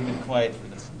 I know you've been quiet for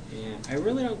this. yeah, I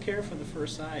really don't care for the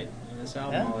first side of this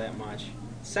album Yeah? all that much.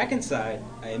 Second side,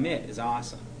 I admit, is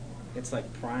awesome. It's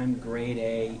like prime grade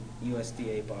A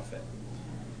USDA Buffett.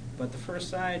 But the first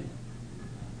side,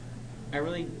 I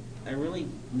really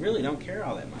don't care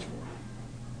all that much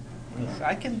for.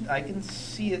 I can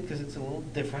see it because it's a little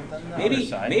different than the other Maybe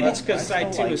side. maybe but it's because I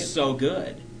side still 2 like is it. so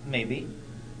good. Maybe.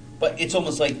 But it's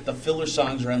almost like the filler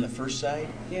songs are on the first side.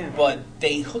 Yeah. But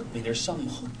they hook me. There's some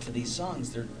hook to these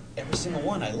songs. Every single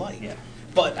one I like. Yeah.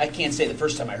 But I can't say the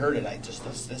first time I heard it,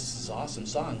 this is awesome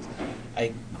songs.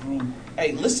 I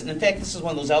listened. In fact, this is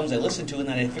one of those albums I listened to, and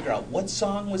then I figure out what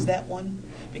song was that one,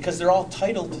 because they're all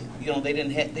titled. They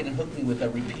didn't hook me with a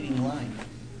repeating line,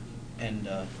 and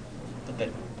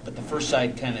but the first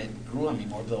side kind of grew on me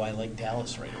more. Though I like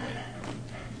Dallas right away.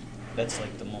 That's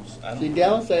like the most. I don't See, know.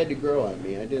 Dallas had to grow on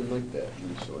me. I didn't like that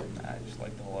initially. I just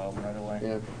like the whole album right away.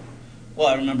 Yeah. Well,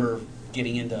 I remember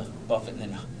getting into Buffett,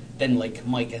 and then like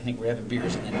Mike, I think we're having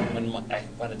beers, and then when I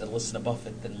wanted to listen to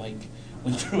Buffett, then Mike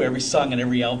went through every song and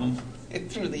every album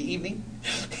through the evening.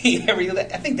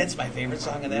 I think that's my favorite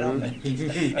song on that album.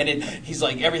 And he's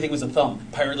like, everything was a thumb.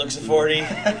 Pirate Looks at 40,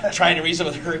 trying to read some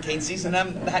of the Hurricane Season.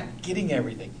 I'm not getting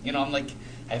everything. I'm like,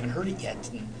 I haven't heard it yet.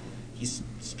 And he's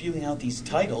spewing out these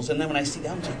titles, and then when I see the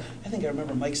album, I think I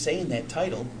remember Mike saying that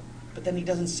title. But then he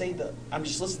doesn't say I'm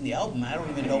just listening to the album. I don't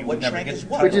even know what track is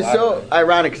what. Which is so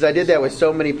ironic because I did that with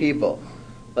so many people.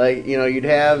 Like, you'd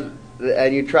have,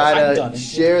 and you try to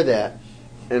share that.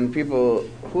 And people,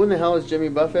 who in the hell is Jimmy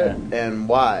Buffett and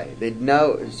why? They'd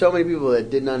know, so many people that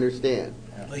didn't understand.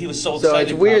 Well, he was so So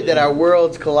excited. it's weird probably. that our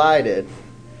worlds collided,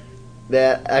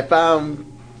 that I found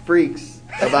freaks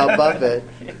about Buffett,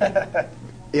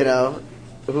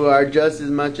 who are just as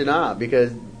much in awe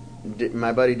because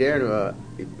my buddy Darren,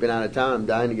 he's been out of town. I'm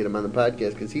dying to get him on the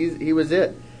podcast because he was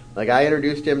it. Like, I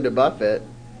introduced him to Buffett,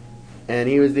 and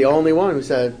he was the only one who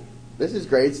said, "This is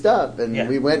great stuff." And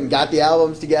we went and got the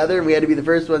albums together, and we had to be the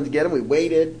first ones to get them. We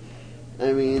waited.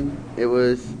 I mean, it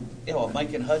was.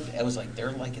 Mike and Hud, I was like,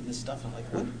 they're liking this stuff. I'm like,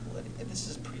 what? This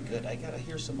is pretty good. I gotta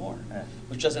hear some more,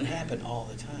 which doesn't happen all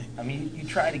the time. I mean, you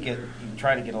try to get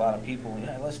a lot of people.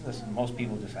 Listen to this. Most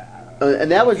people just.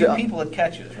 And that was a few people it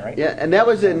catches, right? Yeah, and that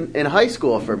was in high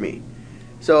school for me.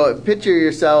 So picture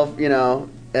yourself,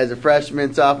 as a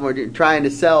freshman, sophomore, trying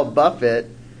to sell Buffett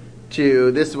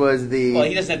to this was the. Well,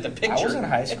 he doesn't have to picture. I was in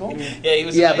high school. Yeah, he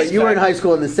was. Yeah, but you were in high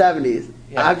school in the '70s.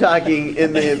 Yeah. I'm talking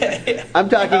in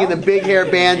the big hair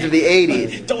bands of the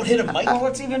 '80s. Don't hit him, Mike. Well,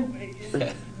 it's even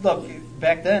look.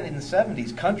 Back then in the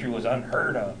 '70s, country was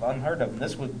unheard of. And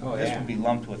this would be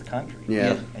lumped with country.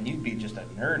 Yeah. And you'd be just a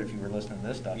nerd if you were listening to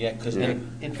this stuff. Yeah, because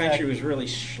in country was really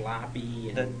sloppy.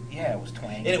 It was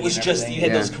twangy. And it was just you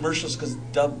had those commercials because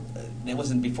it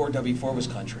wasn't before W4 was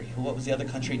country. What was the other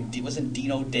country? Wasn't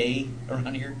Dino Day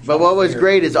around here? But what was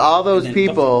great is all those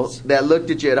people that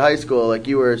looked at you at high school like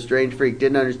you were a strange freak,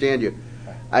 didn't understand you.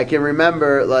 I can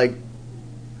remember like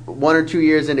 1 or 2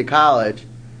 years into college,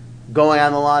 going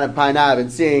on the lawn at Pine Ave and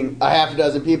seeing a half a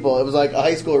dozen people. It was like a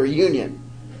high school reunion.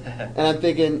 And I'm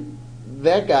thinking,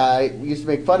 that guy used to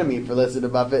make fun of me for listening to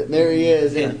Buffett, and there he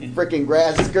is in a freaking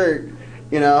grass skirt,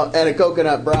 and a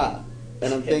coconut bra.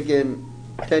 And I'm thinking,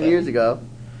 10 years ago.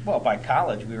 Well, by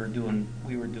college we were doing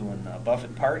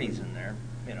Buffett parties in there,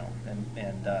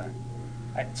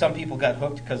 some people got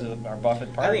hooked because of our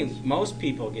Buffett parties. I think most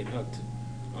people get hooked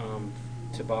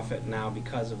to Buffett now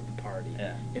because of the party.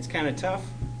 Yeah. It's kind of tough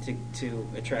to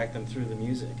attract them through the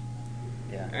music.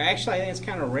 Yeah. Actually, I think it's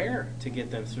kind of rare to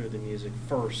get them through the music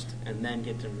first and then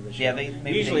get them to the show. Yeah,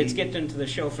 Usually it's get them to the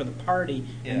show for the party,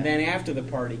 Yeah. and then after the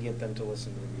party get them to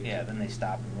listen to the music. Yeah, then they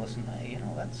stop and listen.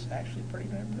 That's actually pretty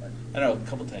good. I know a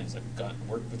couple times I've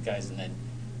worked with guys, and then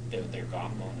they're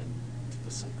gone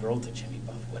with some girl to Jimmy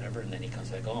Buffett, whatever, and then he comes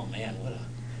back, oh man,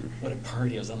 what a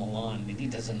party! I was on the lawn, and he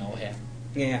doesn't know half.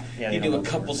 Yeah. He knew a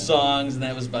couple songs, and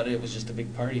that was about it. It was just a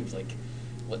big party. It was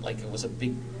like it was a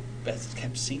big best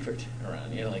kept secret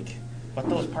around. But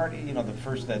those parties, the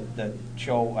first that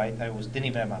show, I didn't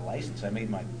even have my license. I made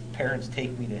my parents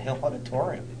take me to Hill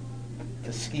Auditorium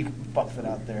to see Buffett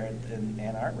out there in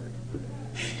Ann Arbor.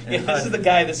 Yeah, this is the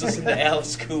guy that's listening to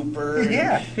Alice Cooper.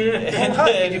 Yeah. And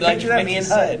Did you picture that? Me and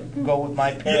Hud go with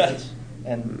my parents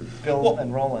and Bill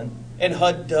and Roland. And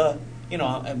Hud,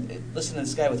 I'm listening to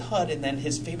this guy with Hud, and then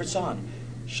his favorite song,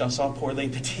 Chanson pour les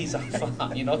petits enfants.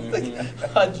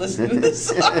 Hud, listen to this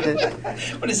song.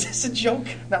 What is this, a joke?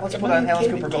 Now let's put on Alice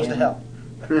Cooper Goes to Hell.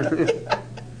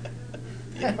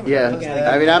 Yeah,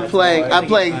 I mean, I'm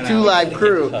playing Two Live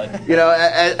Crew.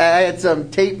 I had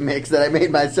some tape mix that I made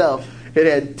myself. It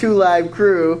had Two Live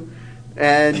Crew,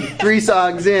 and 3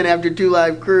 songs in after Two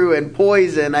Live Crew and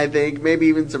Poison, I think, maybe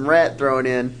even some Rat thrown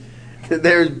in.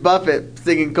 There's Buffett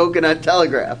singing Coconut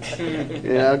Telegraph,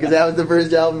 because that was the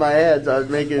first album I had, so I was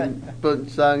putting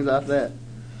songs off that.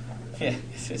 Yeah,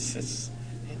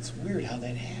 it's weird how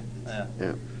that happened.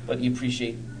 Yeah. But you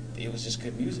appreciate it was just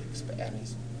good music. I mean,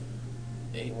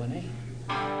 A1A.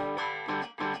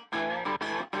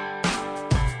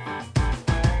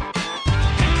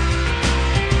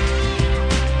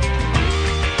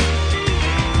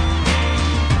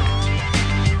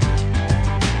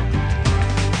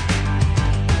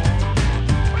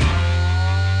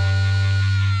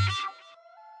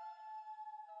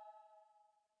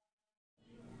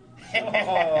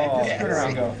 Just turn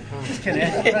around, go. Just kidding.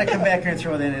 I'm gonna come back here and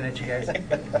throw that in at you guys.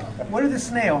 What did the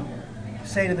snail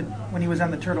say to when he was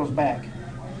on the turtle's back?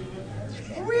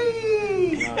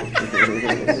 Whee!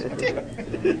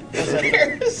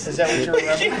 Is that what you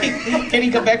remember? Can he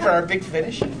come back for our big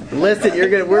finish? Listen,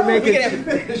 we're making.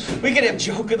 We could have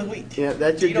joke of the week. Yeah,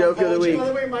 that's your Tito joke of the Poetry. week. By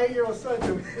the way, my 8-year-old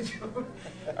son.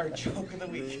 Our joke of the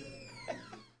week.